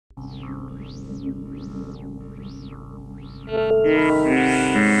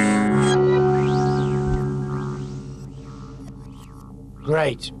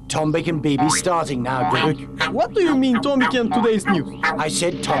Great. Tombik and B.B starting now, Duke. What do you mean, Tombik and today's news? I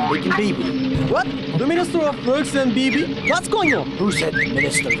said Tombik and B.B. What? The Minister of Works and B.B? What's going on? Who said the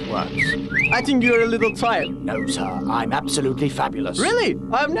Minister of Works? I think you're a little tired. No, sir. I'm absolutely fabulous. Really?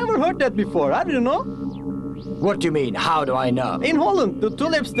 I've never heard that before. I didn't know. What do you mean? How do I know? In Holland, the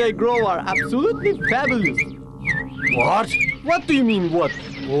tulips they grow are absolutely fabulous. What? What do you mean, what?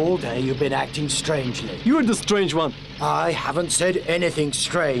 All day you've been acting strangely. You're the strange one. I haven't said anything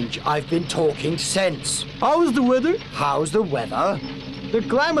strange. I've been talking sense. How is the weather? How's the weather? The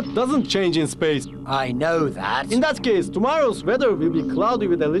climate doesn't change in space. I know that. In that case, tomorrow's weather will be cloudy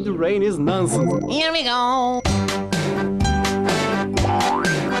with a little rain is nonsense. Here we go.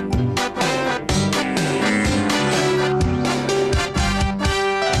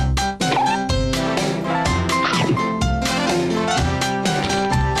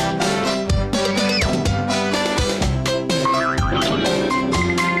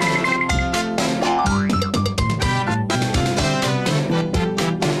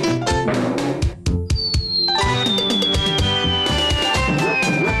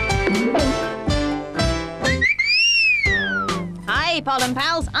 Pollen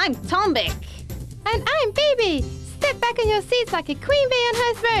pals, I'm Tombik. And I'm B.B. Step back on your seats like a queen bee on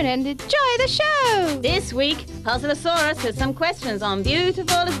her throne and enjoy the show. This week, PUZZLEA-SAURUS has some questions on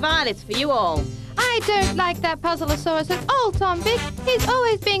beautiful as violets for you all. I don't like that PUZZLEA-SAURUS at all, Tombik. He's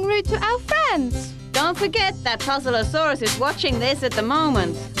always being rude to our friends. Don't forget that PUZZLEA-SAURUS is watching this at the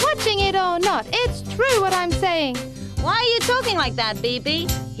moment. Watching it or not, it's true what I'm saying. Why are you talking like that, B.B?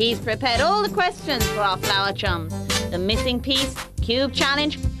 He's prepared all the questions for our flower chums. The missing piece, cube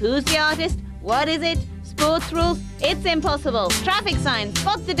challenge, who's the artist, what is it, sports rules, it's impossible, traffic signs,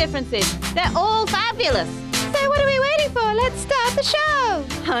 spot the differences. They're all fabulous. So what are we waiting for? Let's start the show.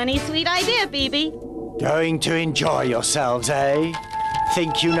 Honey, sweet idea, B.B. Going to enjoy yourselves, eh?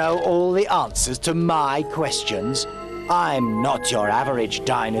 Think you know all the answers to my questions? I'm not your average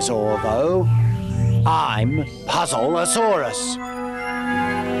dinosaur, though. I'm PUZZLEA-SAURUS.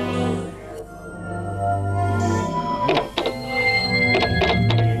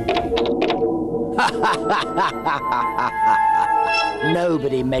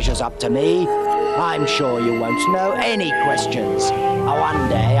 Nobody measures up to me. I'm sure you won't know any questions. One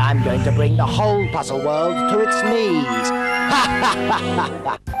day I'm going to bring the whole puzzle world to its knees.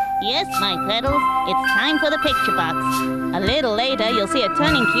 Yes, my petals, it's time for the picture box. A little later, you'll see a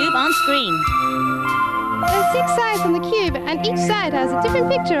turning cube on screen. There's 6 sides on the cube, and each side has a different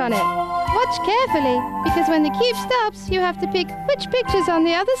picture on it. Watch carefully, because when the cube stops, you have to pick which picture's on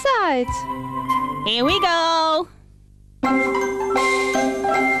the other sides. Here we go!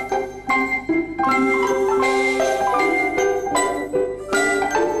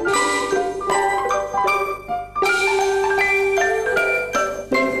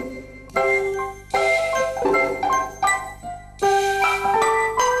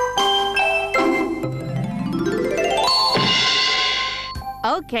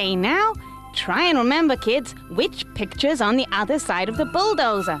 Okay, now, try and remember, kids, which picture's on the other side of the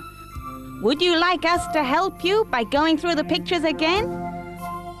bulldozer. Would you like us to help you by going through the pictures again?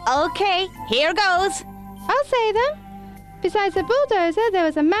 Okay, here goes. I'll say them. Besides the bulldozer, there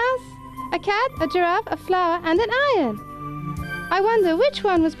was a mouse, a cat, a giraffe, a flower, and an iron. I wonder which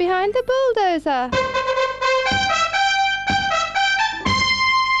one was behind the bulldozer.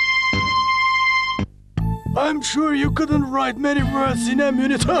 I'm sure you couldn't write many words in a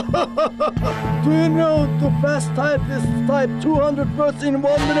minute. Do you know the best type is type 200 words in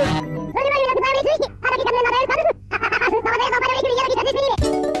 1 minute?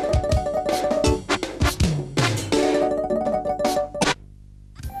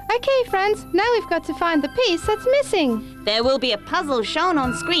 Okay, friends, now we've got to find the piece that's missing. There will be a puzzle shown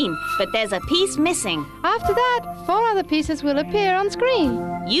on screen, but there's a piece missing. After that, 4 other pieces will appear on screen.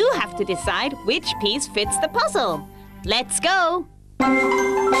 You have to decide which piece fits the puzzle. Let's go!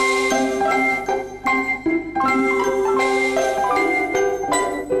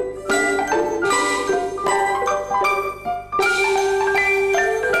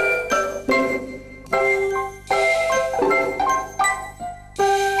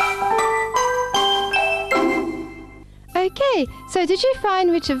 Okay, so did you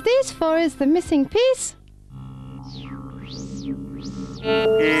find which of these 4 is the missing piece?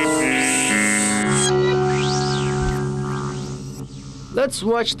 Let's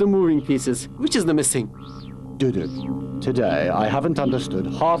watch the moving pieces. Which is the missing? Duduk. Today, I haven't understood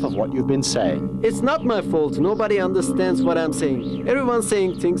half of what you've been saying. It's not my fault. Nobody understands what I'm saying. Everyone's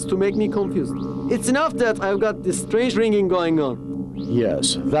saying things to make me confused. It's enough that I've got this strange ringing going on.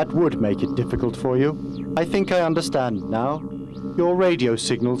 Yes, that would make it difficult for you. I think I understand now. Your radio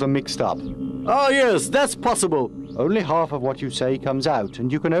signals are mixed up. Oh yes, that's possible. Only half of what you say comes out,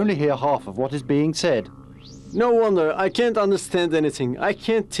 and you can only hear half of what is being said. No wonder. I can't understand anything. I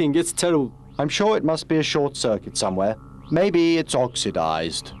can't think. It's terrible. I'm sure it must be a short circuit somewhere. Maybe it's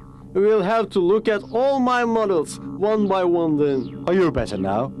oxidized. We'll have to look at all my models, one by one then. Are you better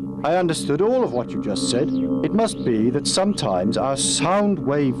now? I understood all of what you just said. It must be that sometimes our sound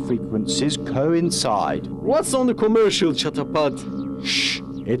wave frequencies coincide. What's on the commercial, Chatapad? Shh!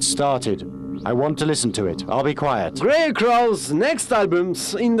 It started. I want to listen to it. I'll be quiet. Grey Crow's next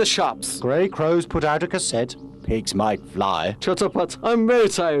album's in the shops. Grey Crows put out a cassette. Pigs might fly. Chatapat, I'm very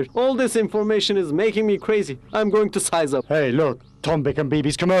tired. All this information is making me crazy. I'm going to size up. Hey, look. Tombik and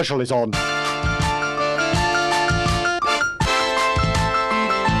B.B's commercial is on.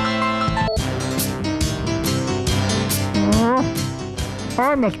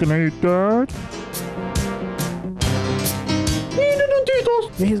 I'm not gonna eat that.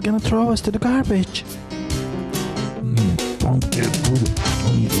 He's gonna throw us to the garbage. Don't get food.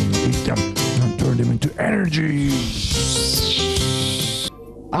 Don't even eat them. Don't turn them into energy.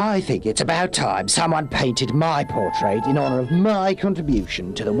 I think it's about time someone painted my portrait in honor of my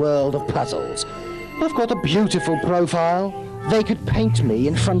contribution to the world of puzzles. I've got a beautiful profile. They could paint me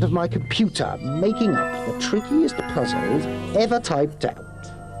in front of my computer, making up the trickiest puzzles ever typed out.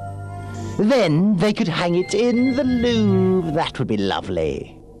 Then they could hang it in the Louvre. That would be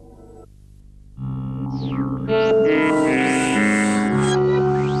lovely.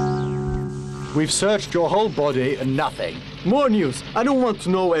 We've searched your whole body and nothing. More news. I don't want to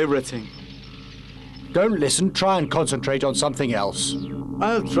know everything. Don't listen. Try and concentrate on something else.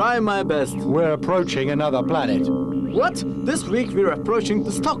 I'll try my best. We're approaching another planet. What? This week we're approaching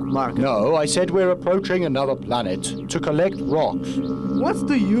the stock market. No, I said we're approaching another planet to collect rocks. What's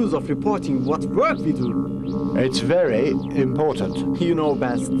the use of reporting what work we do? It's very important. You know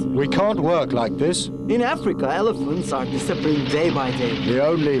best. We can't work like this. In Africa, elephants are disappearing day by day. The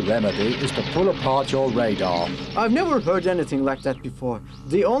only remedy is to pull apart your radar. I've never heard anything like that before.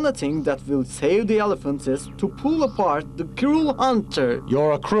 The only thing that will save the elephants is to pull apart the cruel hunter.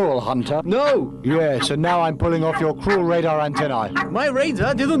 You're a cruel hunter? No! Yes, and now I'm pulling off your cruel radar antennae. My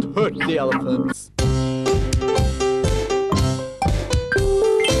radar didn't hurt the elephants.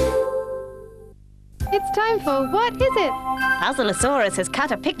 It's time for What Is It? PUZZLEA-SAURUS has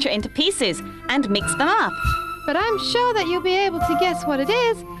cut a picture into pieces and mixed them up. But I'm sure that you'll be able to guess what it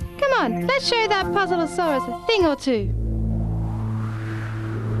is. Come on, let's show that PUZZLEA-SAURUS a thing or two.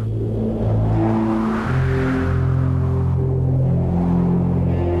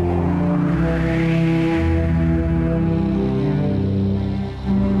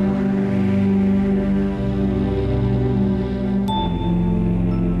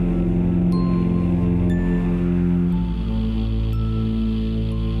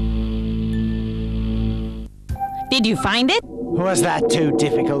 Did you find it? Was that too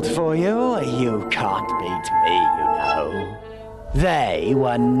difficult for you? You can't beat me, you know. They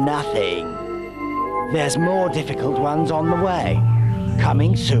were nothing. There's more difficult ones on the way.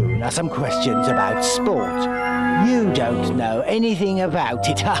 Coming soon are some questions about sport. You don't know anything about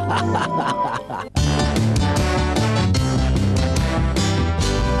it.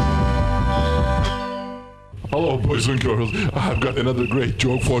 Hello, boys and girls. I've got another great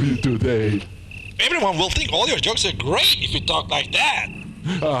joke for you today. Everyone will think all your jokes are great if you talk like that.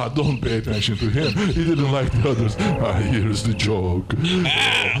 Don't pay attention to him. He didn't like the others. Here's the joke.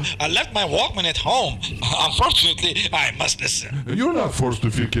 I left my Walkman at home. Unfortunately, I must listen. You're not forced to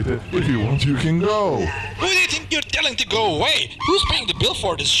FIRKETE. If you want, you can go. Who do you think you're telling to go away? Who's paying the bill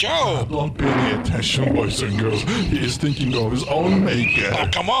for this show? Don't pay any attention, boys and girls. He is thinking of his own makeup. Oh,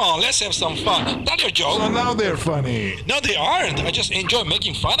 come on, let's have some fun. Tell your joke. So now they're funny. No, they aren't. I just enjoy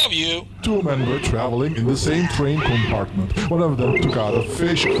making fun of you. Two men were traveling in the same train compartment. One of them took out a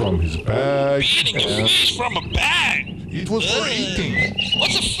fish from his bag. Eating a fish from a bag? It was for eating.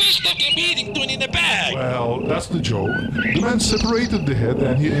 What's a fish that can be eating doing in a bag? Well, that's the joke. The man separated the head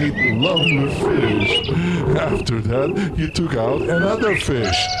and he ate the lovely fish. After that, he took out another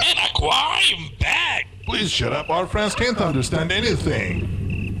fish. An aquarium bag? Please shut up. Our friends can't understand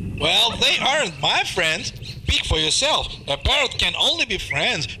anything. Well, they aren't my friends. speak for yourself. A parrot can only be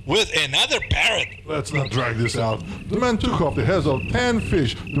friends with another parrot. Let's not drag this out. The man took off the heads of 10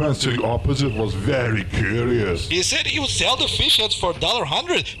 fish. The man sitting opposite was very curious. He said he would sell the fish heads for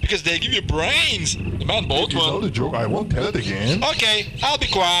 $100 because they give you brains. The man bought If you tell one. the joke, I won't tell it again. Okay, I'll be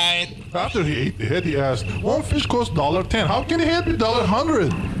quiet. After he ate the head, he asked, one fish costs $10. How can a head be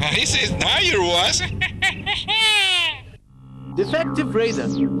 $100? He says now you're was. Defective radar.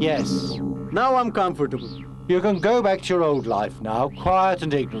 Yes. Now I'm comfortable. You can go back to your old life now, quiet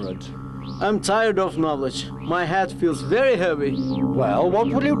and ignorant. I'm tired of knowledge. My head feels very heavy. Well, what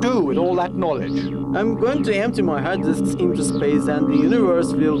will you do with all that knowledge? I'm going to empty my hard disks into space and the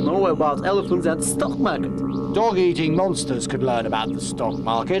universe will know about elephants and the stock market. Dog-eating monsters could learn about the stock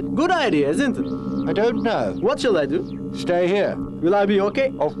market. Good idea, isn't it? I don't know. What shall I do? Stay here. Will I be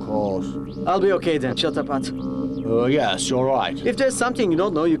okay? Of course. I'll be okay then. Shut up, Pat. Yes, you're right. If there's something you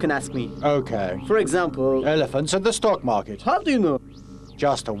don't know, you can ask me. Okay. For example, Elephants and the stock market. how do you know?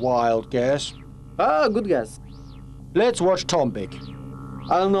 Just a wild guess. Ah, good guess. Let's watch Tombik.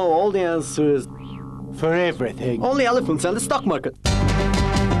 I'll know all the answers. For everything. Only elephants and the stock market.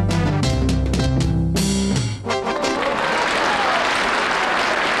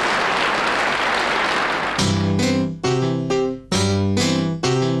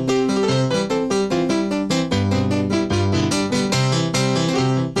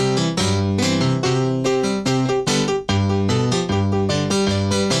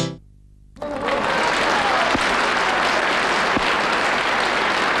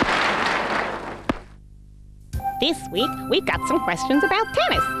 This week, we've got some questions about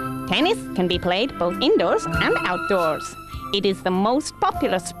tennis. Tennis can be played both indoors and outdoors. It is the most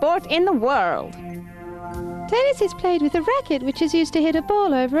popular sport in the world. Tennis is played with a racket which is used to hit a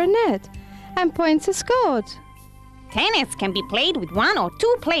ball over a net, and points are scored. Tennis can be played with 1 or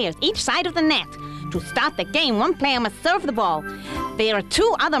 2 players each side of the net. To start the game, one player must serve the ball. There are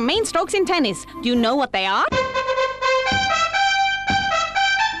 2 other main strokes in tennis. Do you know what they are?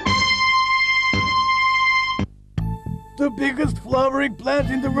 The biggest flowering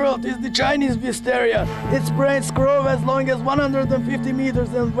plant in the world is the Chinese wisteria. Its branches grow as long as 150 meters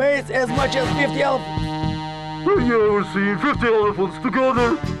and weighs as much as 50 elephants. Have you ever seen 50 elephants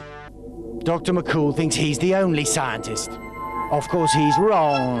together? Dr. McCOOL thinks he's the only scientist. Of course, he's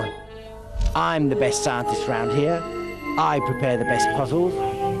wrong. I'm the best scientist round here. I prepare the best puzzles.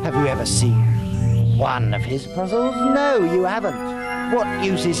 Have you ever seen one of his puzzles? No, you haven't. What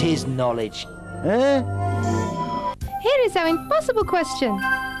use is his knowledge? Huh? Here is our impossible question.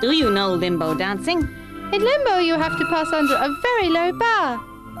 Do you know limbo dancing? In limbo, you have to pass under a very low bar.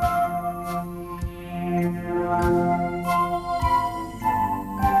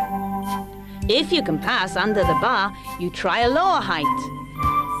 If you can pass under the bar, you try a lower height.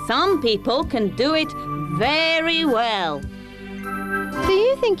 Some people can do it very well. Do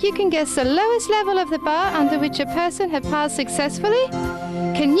you think you can guess the lowest level of the bar under which a person had passed successfully?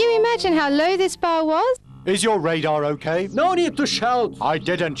 Can you imagine how low this bar was? Is your radar okay? No need to shout. I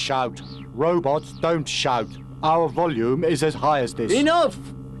didn't shout. Robots don't shout. Our volume is as high as this. Enough!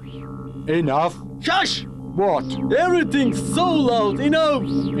 Enough? Shush! What? Everything's so loud. Enough!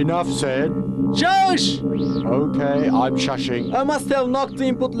 Enough said. Shush! Okay, I'm shushing. I must have knocked the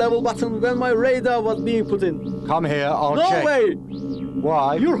input level button when my radar was being put in. Come here, I'll No check. way!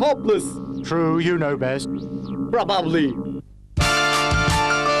 Why? You're hopeless. True, you know best. Probably.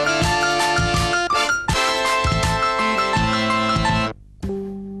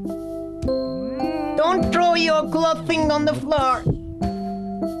 Don't throw your clothing on the floor.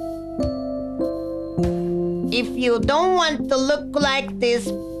 If you don't want to look like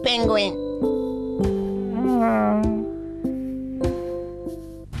this penguin.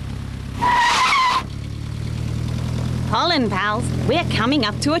 Pollen pals, we're coming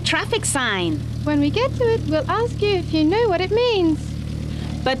up to a traffic sign. When we get to it, we'll ask you if you know what it means.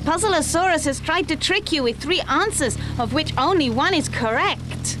 But PUZZLEA-SAURUS has tried to trick you with 3 answers, of which only 1 is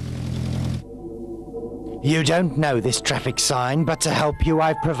correct. You don't know this traffic sign, but to help you,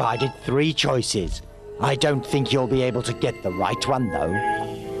 I've provided 3 choices. I don't think you'll be able to get the right one, though.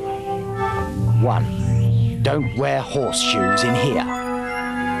 1. Don't wear horseshoes in here.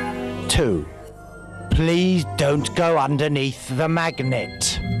 2. Please don't go underneath the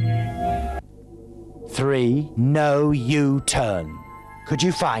magnet. 3. No U-turn. Could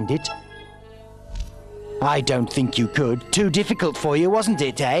you find it? I don't think you could. Too difficult for you, wasn't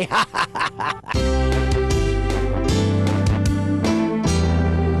it, eh?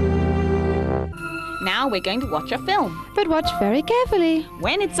 Now we're going to watch a film. But watch very carefully.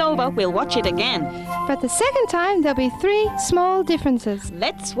 When it's over, we'll watch it again. But the second time, there'll be 3 small differences.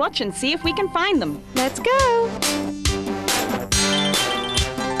 Let's watch and see if we can find them. Let's go!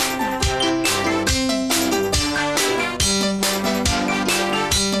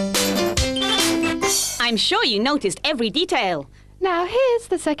 I'm sure you noticed every detail. Now here's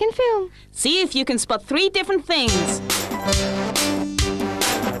the second film. See if you can spot 3 different things.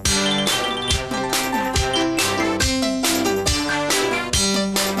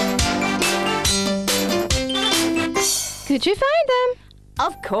 Could you find them?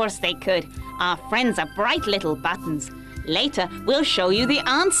 Of course they could. Our friends are bright little buttons. Later, we'll show you the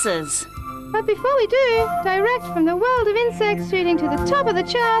answers. But before we do, direct from the world of insects shooting to the top of the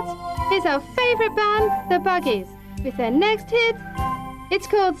charts, is our favorite band, the Buggies, with their next hit. It's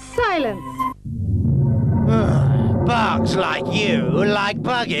called Silence. Bugs like you like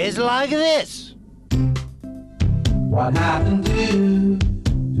buggies like this. What happened to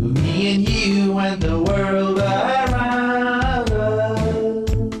me and you and the world around us?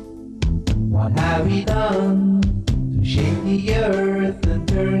 What have we done to shake the earth and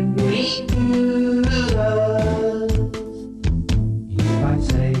turn green to dust? If I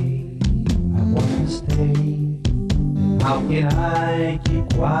say I want to stay, then how can I keep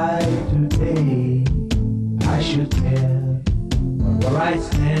quiet today? I should care where I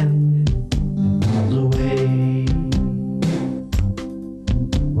stand and miles away.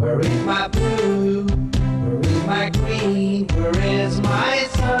 Where is my blue? Where is my green? Where is my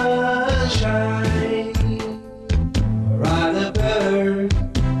sunshine? Where are the birds?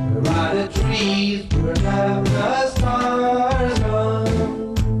 Where are the trees? Where have the stars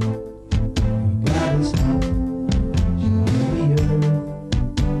gone? We gotta stop changing the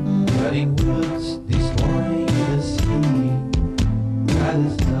earth, cutting woods, destroying the sea. We gotta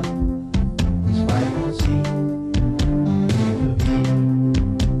stop this frightful scene.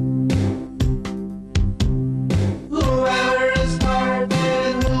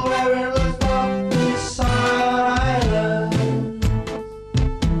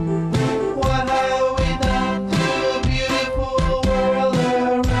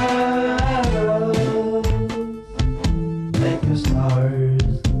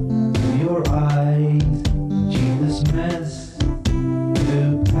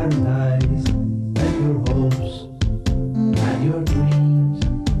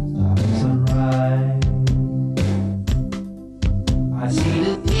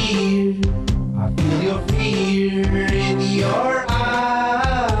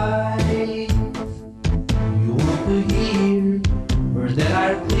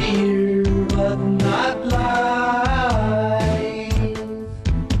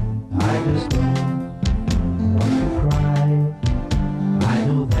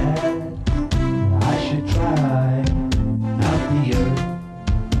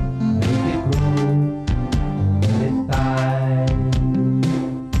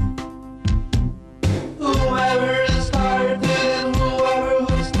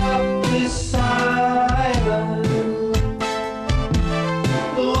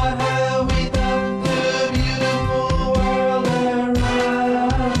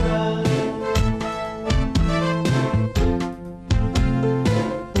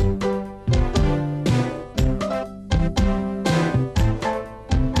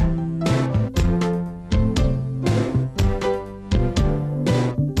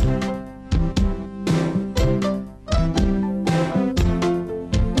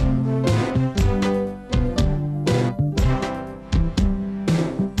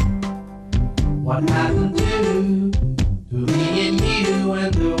 What happened to me and you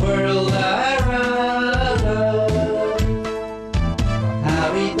and the world around us? What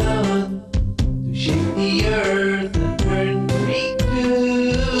have we done to shake the earth and turn green to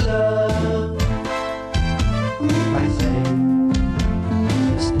dust? If I say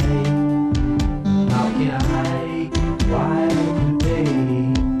to stay, how can I keep quiet today?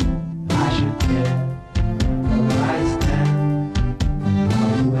 I should care where I stand and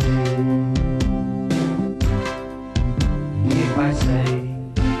away. If I say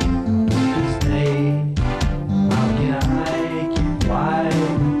to stay, how can I keep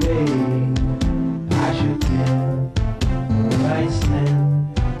quiet today? I should care where I stand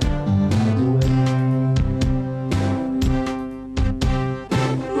and away.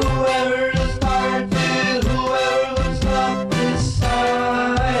 Whoever started, whoever will stop this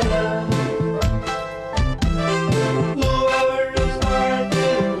silence. Whoever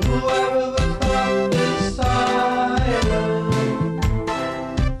started, whoever will stop this silence.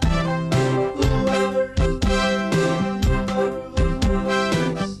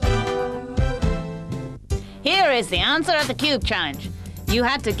 Here is the answer of the cube challenge. You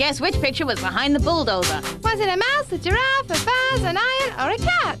had to guess which picture was behind the bulldozer. Was it a mouse, a giraffe, a vase, an iron, or a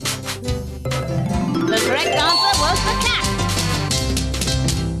cat? The correct answer was the cat.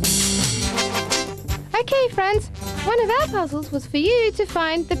 Okay, friends. One of our puzzles was for you to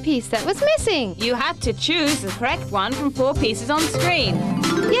find the piece that was missing. You had to choose the correct one from 4 pieces on screen.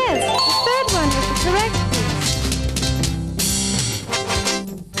 Yes, the third one was the correct piece.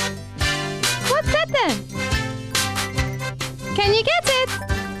 What's that then? Can you get it?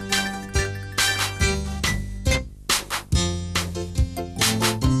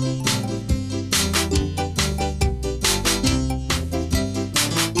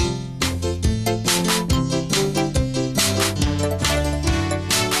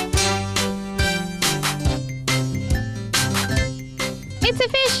 It's a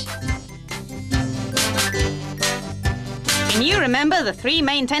fish. Can you remember the 3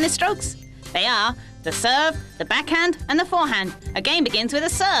 main tennis strokes? They are the serve, the backhand, and the forehand. A game begins with a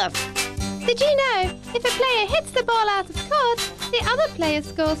serve. Did you know if a player hits the ball out of court, the other player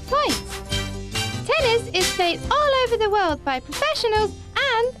scores points? Tennis is played all over the world by professionals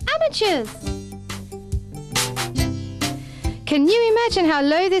and amateurs. Can you imagine how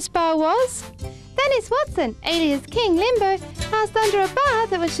low this bar was? Dennis Watson, alias King Limbo, passed under a bar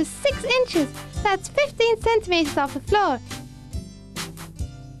that was just 6 inches. That's 15 centimeters off the floor.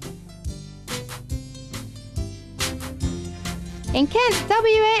 In Kent,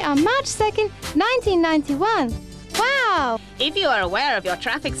 WA on March 2nd, 1991. Wow! If you are aware of your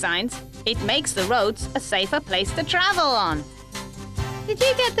traffic signs, it makes the roads a safer place to travel on. Did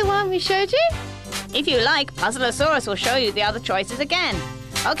you get the one we showed you? If you like, PUZZLEA-SAURUS will show you the other choices again.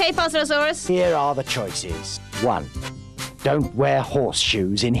 Okay, PUZZLEA-SAURUS. Here are the choices. 1. Don't wear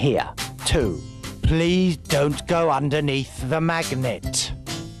horseshoes in here. 2. Please don't go underneath the magnet.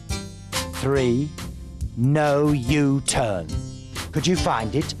 3. No U-turn. Could you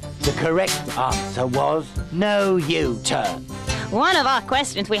find it? The correct answer was no U-turn. One of our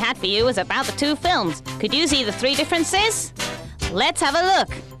questions we had for you was about the 2 films. Could you see the 3 differences? Let's have a look.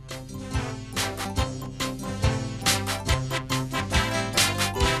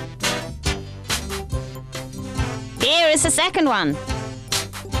 Here is the second one.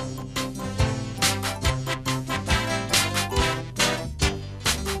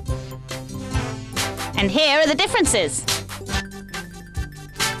 And here are the differences.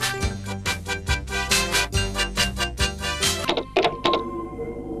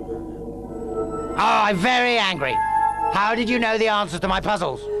 Oh, I'm very angry. How did you know the answers to my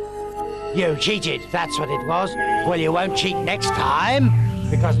puzzles? You cheated, that's what it was. Well, you won't cheat next time,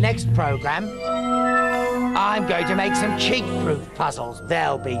 because next program, I'm going to make some cheat-proof puzzles.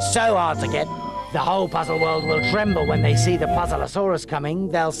 They'll be so hard to get, the whole puzzle world will tremble when they see the PUZZLEA-SAURUS coming.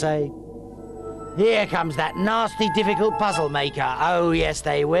 They'll say, "Here comes that nasty, difficult puzzle maker." Oh, yes,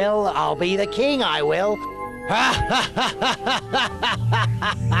 they will. I'll be the king, I will.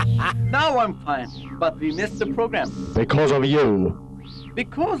 Now I'm fine, but we missed the program. Because of you.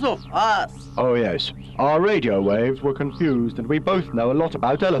 Because of us. Oh yes. Our radio waves were confused and we both know a lot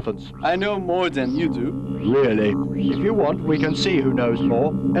about elephants. I know more than you do. Really? If you want, we can see who knows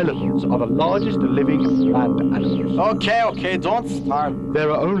more. Elephants are the largest living land animals. Okay, don't start. There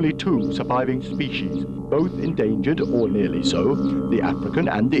are only 2 surviving species, both endangered or nearly so, the African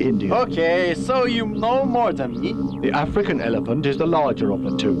and the Indian. Okay, so you know more than me. The African elephant is the larger of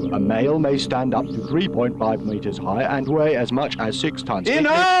the 2. A male may stand up to 3.5 meters high and weigh as much as 6 tons.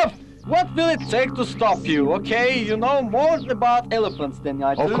 Enough! What will it take to stop you, okay? You know more about elephants than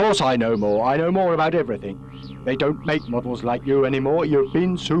I do. Of course I know more. I know more about everything. They don't make models like you anymore. You've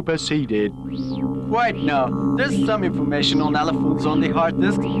been superseded. Right now, there's some information on elephants on the hard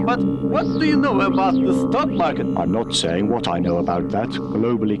disk, but what do you know about the stock market? I'm not saying what I know about that.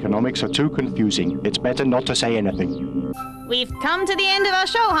 Global economics are too confusing. It's better not to say anything. We've come to the end of our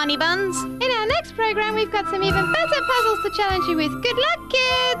show, honey buns. In our next program, we've got some even better puzzles to challenge you with. Good luck,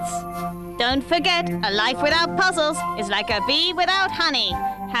 kids! Don't forget, a life without puzzles is like a bee without honey.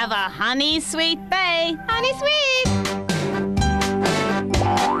 Have a honey sweet bay. Honey sweet!